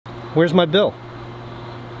Where's my bill?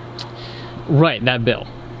 Right, that bill.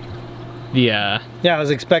 The Yeah, I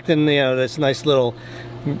was expecting, you know, this nice little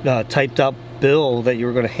typed up bill that you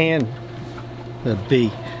were going to hand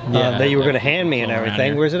the that you were going to hand me and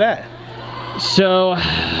everything. Where's it at? So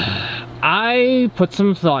I put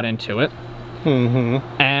some thought into it.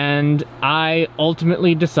 And I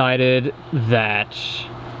ultimately decided that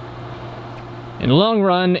in the long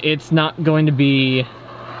run, it's not going to be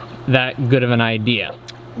that good of an idea.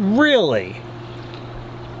 Really?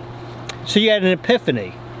 So you had an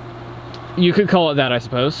epiphany? You could call it that, I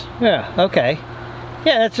suppose. Yeah, okay.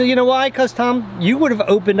 Yeah, that's, you know why? Because, Tom, you would have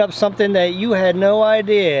opened up something that you had no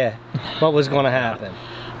idea what was going to happen.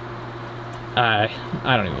 I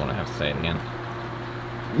don't even want to have to say it again.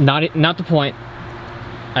 Not the point.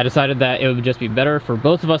 I decided that it would just be better for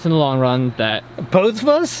both of us in the long run that... Both of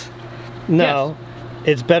us? No. Yes.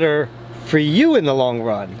 It's better for you in the long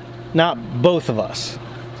run, not both of us.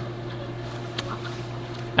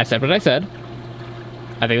 I said what I said.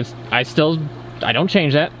 I think it's... I don't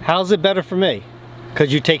change that. How's it better for me?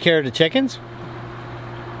 Because you take care of the chickens?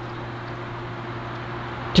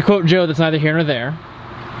 To quote Joe, that's neither here nor there.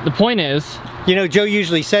 The point is... You know, Joe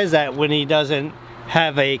usually says that when he doesn't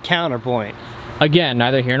have a counterpoint. Again,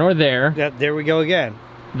 neither here nor there. There we go again.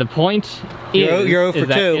 The point is, you're 0 for 2.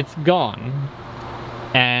 That it's gone.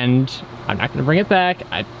 And I'm not going to bring it back.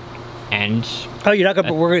 Oh, you're not going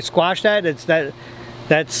to... We're going to squash that?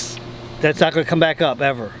 That's not going to come back up,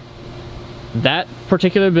 ever. That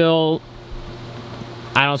particular bill...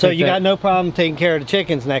 I don't think so you got no problem taking care of the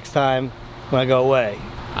chickens next time when I go away?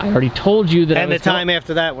 I already told you that. And the time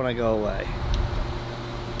after that when I go away?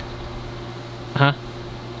 Huh?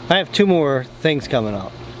 I have 2 more things coming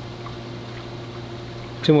up.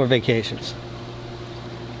 2 more vacations.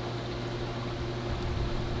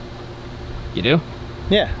 You do?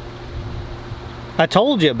 Yeah. I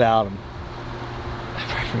told you about them.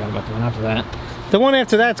 I forgot about the one after that. The one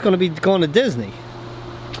after that's going to be going to Disney.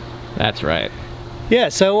 That's right. Yeah,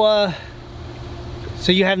 so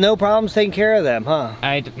you have no problems taking care of them, huh?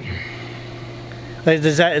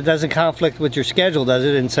 It doesn't conflict with your schedule, does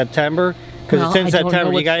it, in September? Because it's in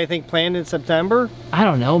September. You got anything planned in September? I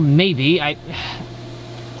don't know. Maybe. Alright.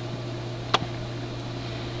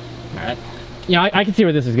 Yeah, I can see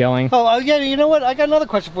where this is going. Oh, yeah, you know what? I got another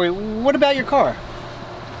question for you. What about your car?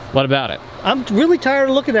 What about it? I'm really tired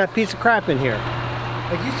of looking at that piece of crap in here.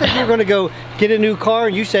 Like you said you were going to go get a new car,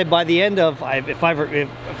 and you said by the end of, if I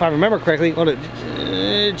remember correctly,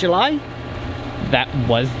 July? That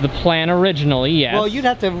was the plan originally, yes. Well, you'd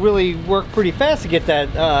have to really work pretty fast to get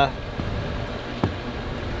that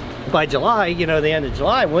by July, you know, the end of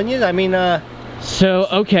July, wouldn't you? I mean, So,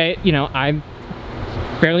 okay, you know, I'm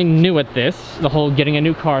fairly new at this, the whole getting a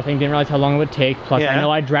new car thing, didn't realize how long it would take, plus I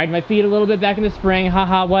know I dragged my feet a little bit back in the spring,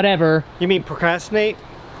 haha, whatever. You mean procrastinate?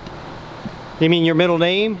 You mean your middle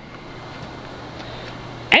name?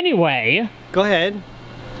 Anyway. Go ahead.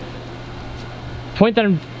 Point that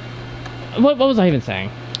I'm... What was I even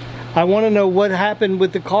saying? I want to know what happened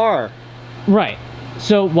with the car. Right.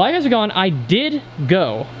 So, while you guys are gone, I did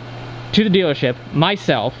go to the dealership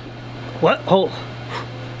myself. What? Hold.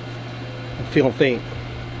 I'm feeling faint.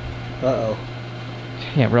 Uh-oh.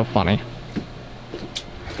 Yeah, real funny.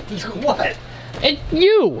 What?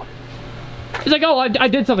 You! It's like, oh, I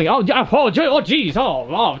did something. Oh, geez.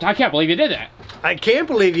 Oh, I can't believe you did that. I can't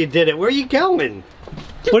believe you did it. Where are you going?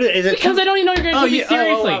 What is it? Because I don't even know you're going to take me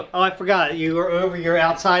seriously. Oh, I forgot. You were over your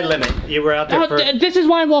outside limit. You were out there for... This is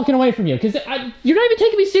why I'm walking away from you. Because you're not even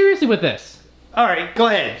taking me seriously with this. All right, go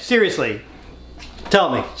ahead. Seriously. Tell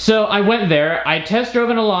me. So I went there. I test drove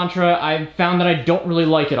an Elantra. I found that I don't really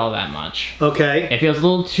like it all that much. Okay. It feels a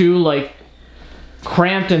little too, like,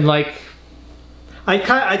 cramped and, like...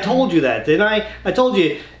 I told you that, didn't I? I told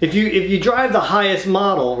you, if you drive the highest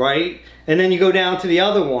model, right, and then you go down to the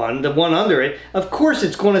other one, the one under it, of course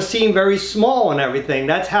it's going to seem very small and everything.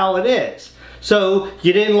 That's how it is. So,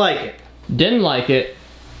 you didn't like it. Didn't like it.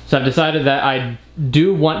 So I've decided that I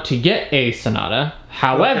do want to get a Sonata.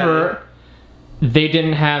 However, they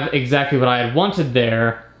didn't have exactly what I had wanted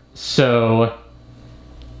there. So,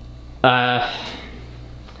 it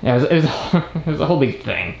was a whole big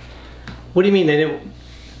thing. What do you mean they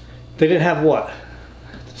didn't have what?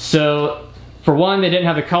 So, for one, they didn't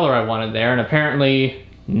have the color I wanted there, and apparently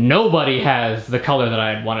nobody has the color that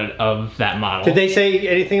I had wanted of that model. Did they say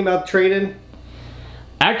anything about trade-in?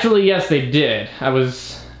 Actually, yes, they did. I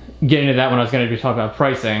was getting to that when I was going to be talking about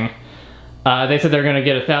pricing. They said they're going to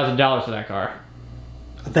get $1,000 for that car.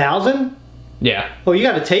 1,000? 1,000? Yeah. Oh, you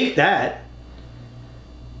got to take that.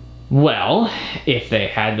 Well, if they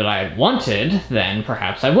had what I wanted, then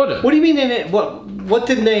perhaps I would have. What do you mean? What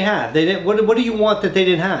didn't they have? They didn't. What do you want that they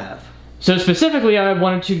didn't have? So specifically, I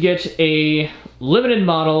wanted to get a limited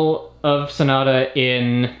model of Sonata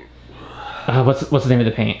in what's the name of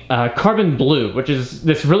the paint? Carbon blue, which is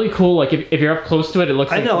this really cool. Like if you're up close to it, it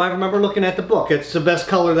looks. I know. I remember looking at the book. It's the best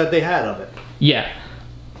color that they had of it. Yeah.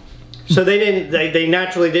 So they didn't. They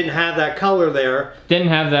naturally didn't have that color there. Didn't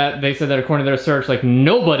have that. They said that according to their search, like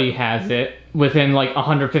nobody has it within like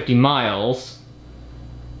 150 miles.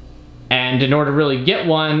 And in order to really get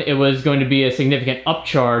one, it was going to be a significant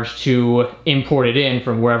upcharge to import it in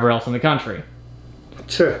from wherever else in the country.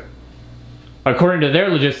 Sure. According to their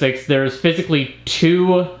logistics, there's physically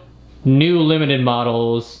 2 new limited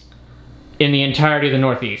models in the entirety of the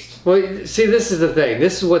Northeast. Well, see, this is the thing.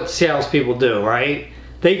 This is what salespeople do, right?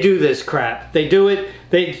 They do this crap. They do it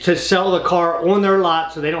to sell the car on their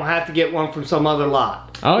lot so they don't have to get one from some other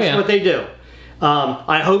lot. Oh, yeah. That's what they do.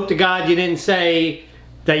 I hope to God you didn't say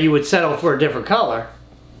that you would settle for a different color.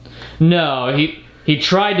 No, he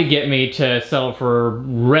tried to get me to settle for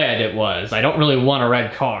red, it was. I don't really want a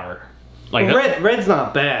red car. Like well, red's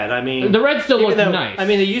not bad. I mean, the red still looks nice. I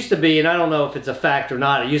mean, it used to be, and I don't know if it's a fact or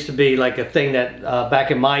not, it used to be like a thing that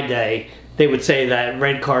back in my day, they would say that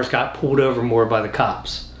red cars got pulled over more by the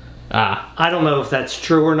cops. Ah. I don't know if that's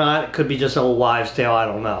true or not. It could be just an old wives' tale. I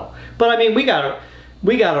don't know. But I mean, we got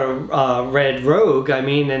a red Rogue. I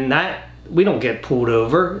mean, and that we don't get pulled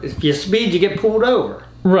over. If you speed, you get pulled over.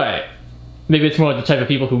 Right. Maybe it's more the type of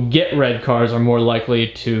people who get red cars are more likely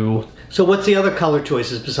to. So what's the other color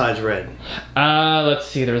choices besides red? Let's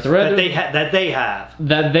see. There's a red that they have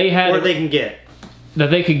that they had or they can get. That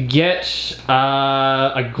they could get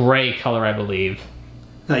a gray color, I believe.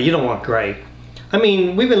 No, you don't want gray. I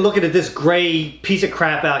mean, we've been looking at this gray piece of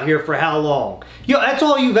crap out here for how long? That's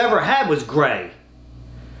all you've ever had was gray.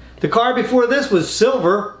 The car before this was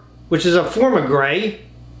silver, which is a form of gray.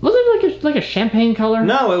 Was it like a champagne color?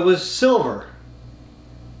 No, it was silver.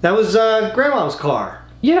 That was Grandma's car.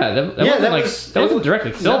 Yeah, that wasn't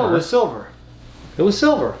directly silver. No, it was silver. It was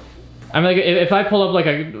silver. I mean, like, if I pull up like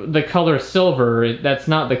the color silver, that's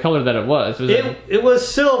not the color that it was. It was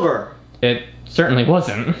silver. It certainly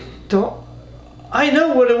wasn't. I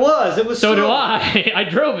know what it was. It was silver. So do I. I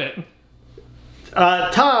drove it.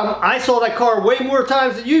 Tom, I saw that car way more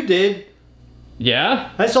times than you did.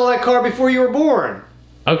 Yeah? I saw that car before you were born.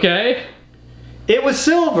 Okay. It was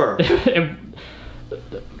silver.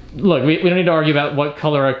 Look, we don't need to argue about what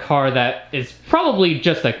color a car that is probably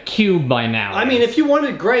just a cube by now. I mean, if you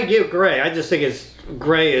wanted gray, give gray. I just think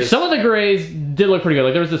gray is... Some of the grays did look pretty good.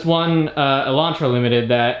 Like, there was this one Elantra Limited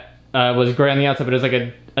that was gray on the outside, but it was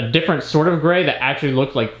like a different sort of gray that actually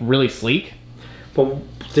looked like really sleek. But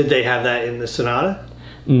did they have that in the Sonata?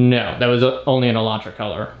 No, that was only an Elantra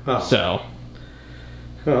color. Oh.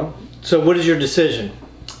 So what is your decision?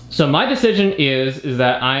 So my decision is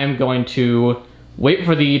that I am going to wait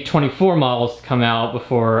for the 24 models to come out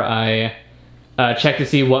before I check to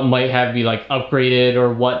see what might have to be like upgraded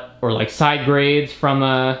or like side grades from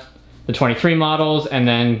the 23 models, and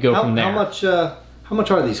then go from there. How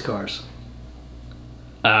much are these cars?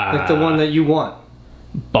 Like the one that you want?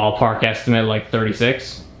 Ballpark estimate like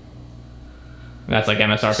 36. That's like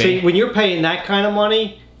MSRP. See, when you're paying that kind of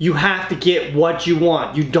money, you have to get what you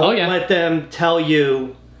want. You don't let them tell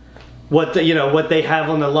you what they have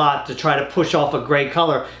on the lot to try to push off a gray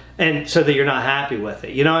color, and so that you're not happy with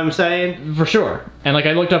it. You know what I'm saying? For sure. And like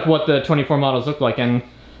I looked up what the 24 models look like, and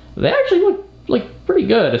they actually look like pretty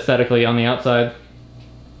good aesthetically on the outside.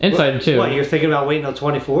 Inside too. What, you're thinking about waiting until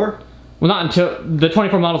 24? Well, not until the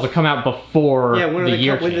 24 models will come out before the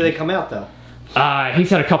year change. When do they come out though? He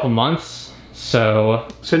said a couple months. So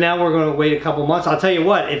now we're going to wait a couple months. I'll tell you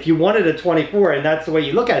what, if you wanted a 24 and that's the way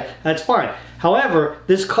you look at it, that's fine. However,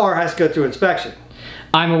 this car has to go through inspection.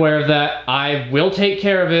 I'm aware of that. I will take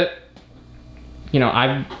care of it. You know,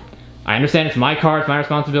 I understand it's my car, it's my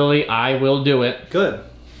responsibility. I will do it. Good.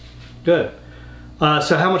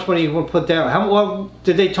 So how much money you want to put down?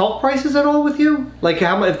 Did they talk prices at all with you? Like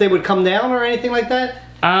if they would come down or anything like that?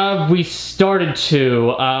 We started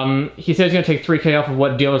to. He says he's going to take $3,000 off of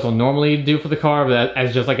what dealers will normally do for the car, but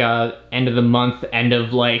as just like a end of the month, end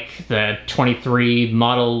of like the 23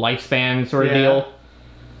 model lifespan sort of deal.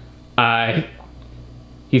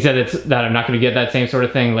 He said that I'm not going to get that same sort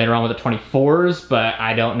of thing later on with the 24s, but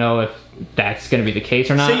I don't know if that's going to be the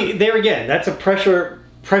case or not. See, there again, that's a pressure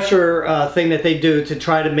thing that they do to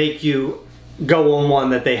try to make you go on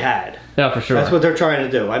one that they had. Yeah, for sure. That's what they're trying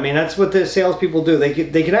to do. I mean, that's what the salespeople do.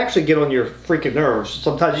 They can actually get on your freaking nerves.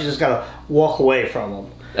 Sometimes you just gotta walk away from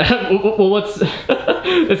them. Well,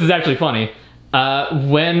 this is actually funny.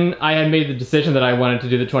 When I had made the decision that I wanted to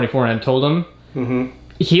do the 24 and I told him,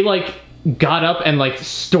 he like got up and like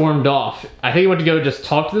stormed off. I think he went to go just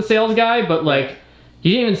talk to the sales guy, but like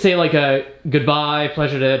he didn't even say like a goodbye,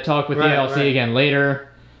 pleasure to talk with you, I'll see you again later.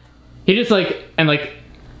 He just like, and like,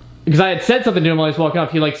 because I had said something to him while he was walking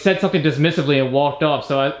off, he like said something dismissively and walked off.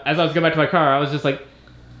 So as I was going back to my car, I was just like,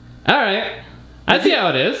 all right, I see how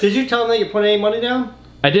it is. Did you tell him that you put any money down?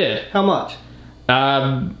 I did. How much?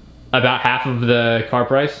 About half of the car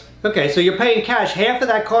price. Okay, so you're paying cash half of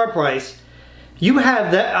that car price. You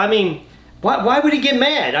have that. I mean, why would he get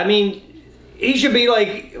mad? I mean, he should be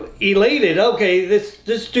like elated. Okay,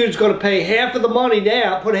 this dude's going to pay half of the money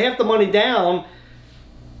down. Put half the money down.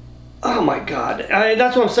 Oh my God,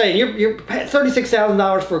 that's what I'm saying. You're paying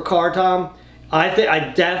 $36,000 for a car, Tom. I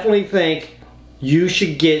definitely think you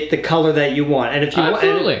should get the color that you want. And if you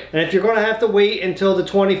Absolutely. and if you're going to have to wait until the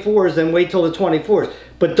 24s, then wait till the 24s.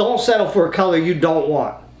 But don't settle for a color you don't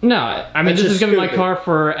want. No, I mean, this is going to be my car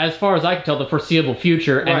for, as far as I can tell, the foreseeable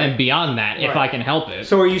future, and then beyond that, if I can help it.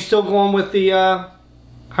 So are you still going with the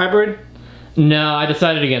hybrid? No, I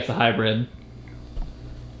decided against the hybrid.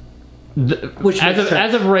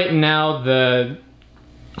 As of right now, the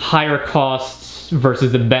higher costs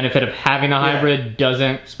versus the benefit of having a hybrid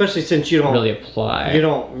doesn't, especially since you don't really apply. You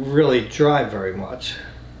don't really drive very much.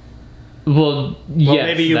 Well, yes,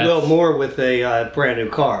 maybe you will more with a brand new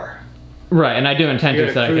car. Right, and I do intend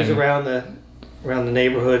to. So cruise around the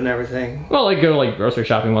neighborhood and everything. Well, I go like grocery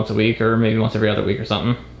shopping once a week, or maybe once every other week or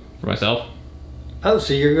something for myself. Oh,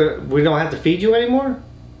 so we don't have to feed you anymore?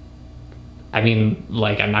 I mean,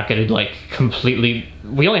 like, I'm not gonna like completely.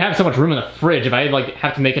 We only have so much room in the fridge. If I like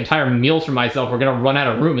have to make entire meals for myself, we're gonna run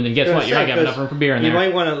out of room. And then guess what? You're not gonna have enough room for beer in there. You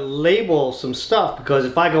might want to label some stuff, because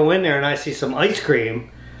if I go in there and I see some ice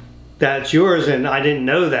cream that's yours and I didn't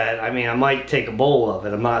know that, I mean, I might take a bowl of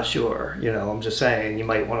it. I'm not sure. You know, I'm just saying you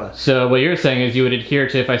might want to. So what you're saying is you would adhere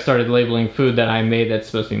to if I started labeling food that I made that's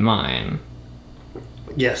supposed to be mine.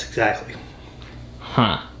 Yes, exactly.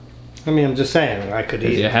 Huh. I mean, I'm just saying I could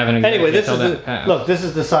eat. You haven't exactly anyway, this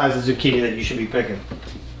is the size of zucchini that you should be picking.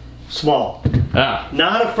 Small. Ah.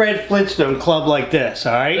 Not a Fred Flintstone club like this,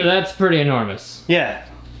 all right? That's pretty enormous. Yeah.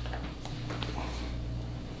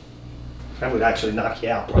 That would actually knock you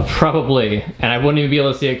out, probably. Probably, and I wouldn't even be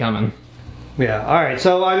able to see it coming. Yeah. All right.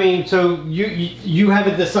 So I mean, so you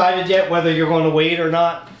haven't decided yet whether you're going to wait or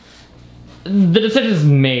not. The decision's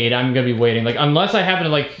made. I'm gonna be waiting. Like, unless I happen to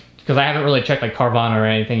like. Because I haven't really checked like Carvana or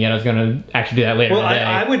anything yet. I was going to actually do that later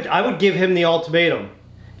today. I would give him the ultimatum.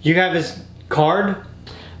 You have his card?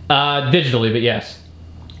 Digitally, but yes.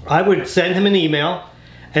 I would send him an email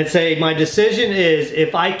and say, my decision is,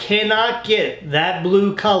 if I cannot get that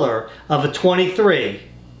blue color of a 23,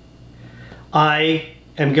 I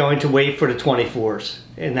am going to wait for the 24s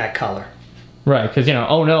in that color. Right, because, you know,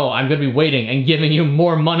 oh no, I'm going to be waiting and giving you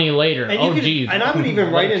more money later. Oh, geez. And I would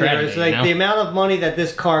even write in there, it's like, the amount of money that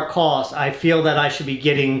this car costs, I feel that I should be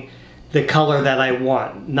getting the color that I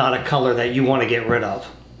want, not a color that you want to get rid of.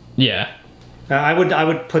 Yeah. I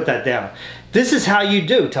would put that down. This is how you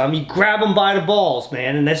do, Tom. You grab them by the balls,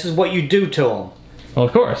 man, and this is what you do to them. Well,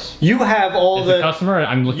 of course. You have all the customer.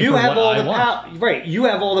 I'm looking for what I want. Right. You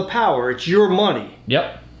have all the power. It's your money.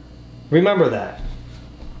 Yep. Remember that.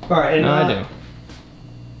 All right. And, I do.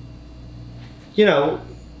 You know,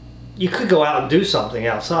 you could go out and do something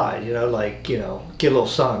outside. You know, like, you know, get a little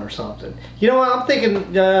sun or something. You know what? I'm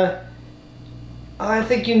thinking. I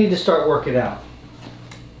think you need to start working out.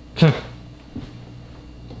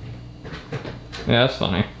 Yeah, that's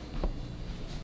funny.